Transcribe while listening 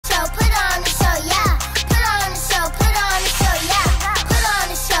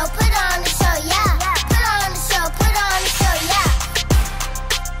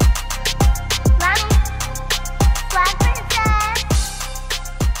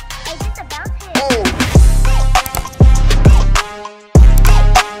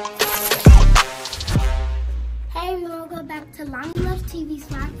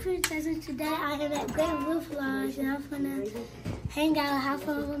I'm finna hang out, have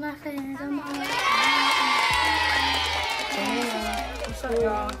fun with my friends. I'm all What's up,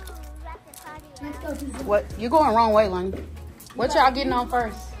 y'all? Let's go to the What? You're going wrong way, Lani. What y'all getting on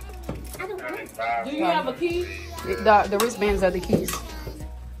first? I don't know. Do you have a key? The wristbands are the keys.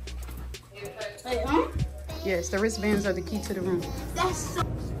 Hey, huh? Yes, the wristbands are the key to the room. That's so.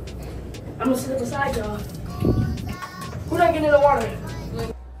 I'm gonna sit beside y'all. Who not getting in the water?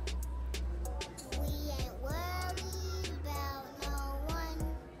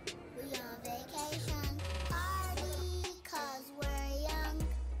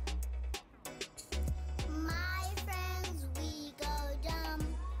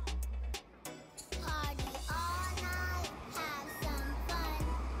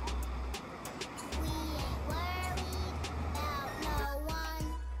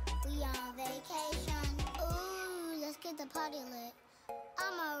 The party lit.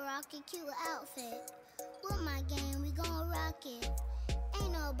 I'm a rocky cute outfit. With my game, we gon' rock it.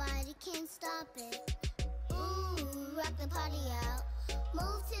 Ain't nobody can stop it. Ooh, rock the party out.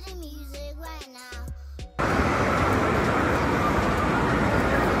 Move to the music right now.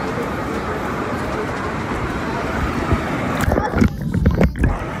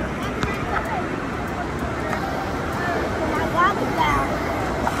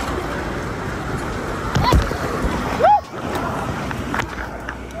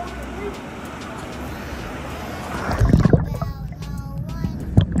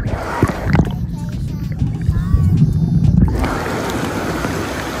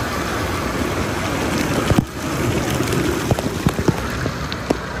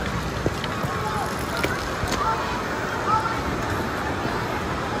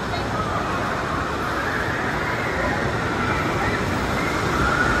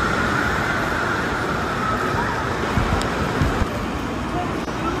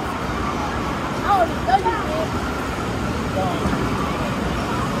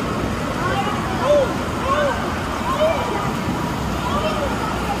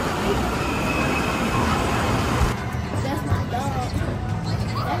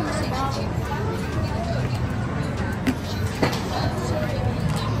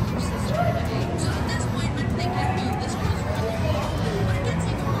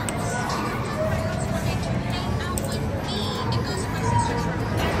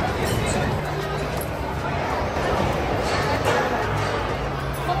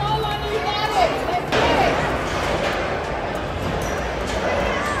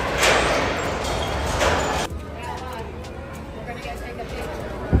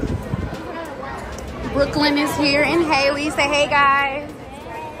 Brooklyn is here and Haley. Say hey, guys.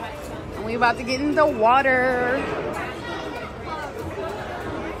 And we about to get in the water.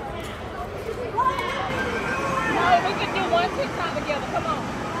 No, we can do one TikTok together. Come on.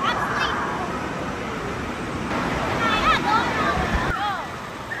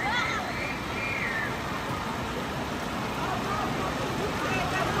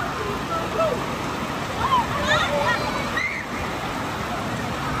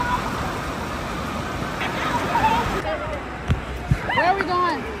 Where are we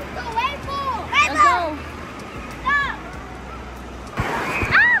going? Let's go.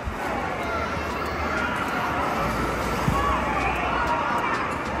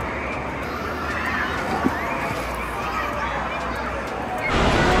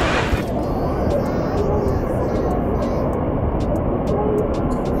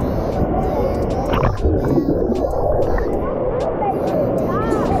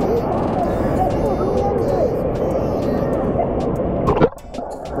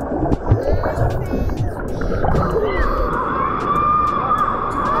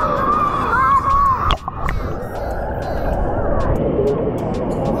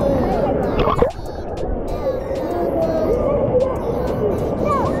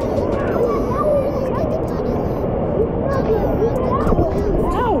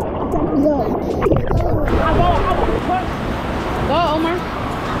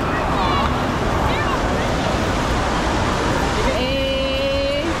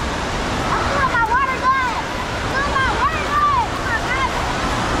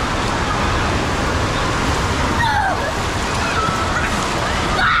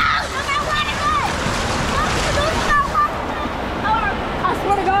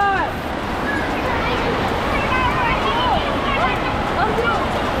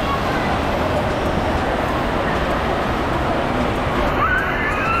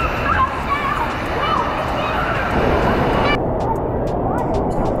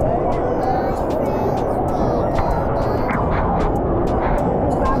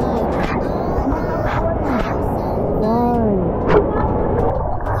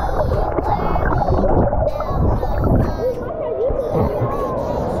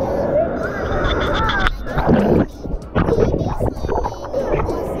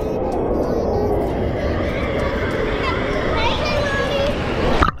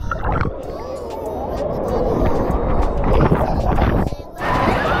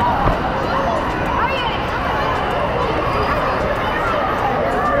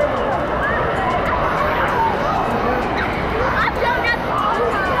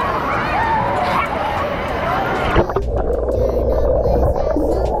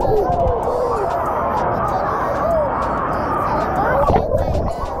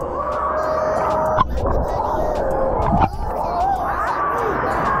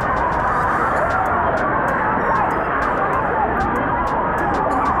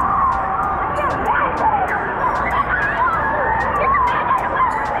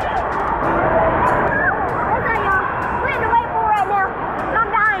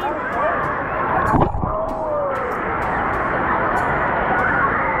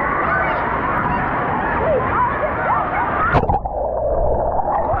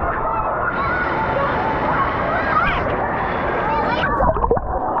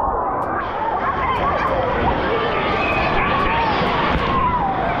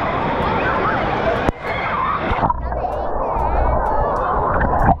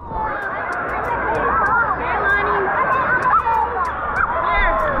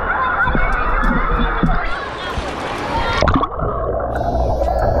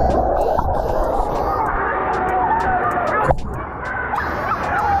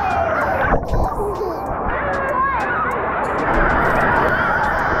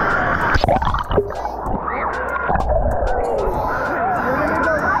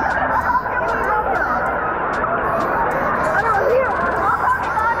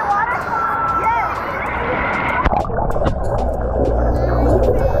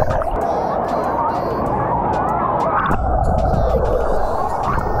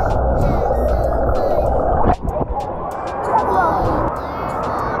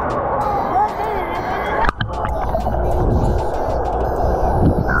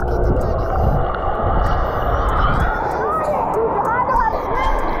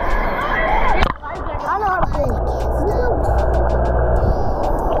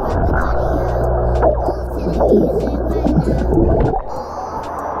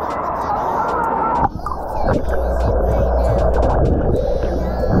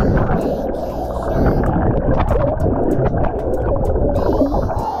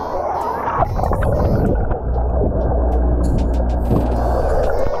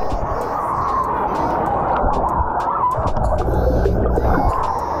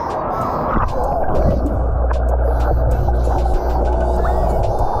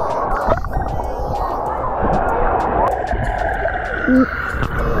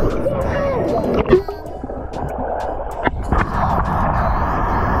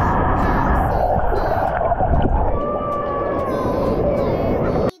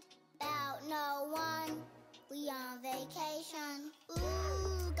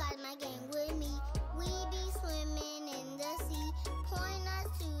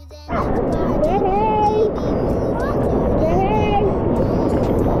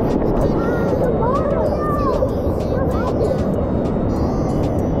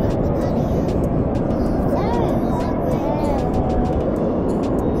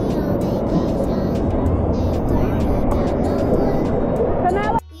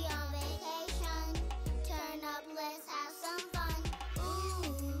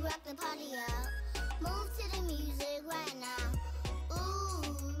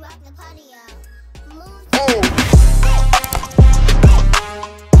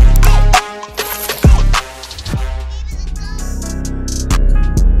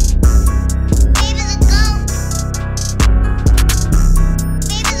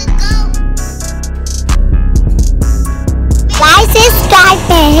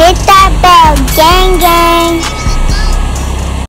 Subscribe and hit that bell, gang gang.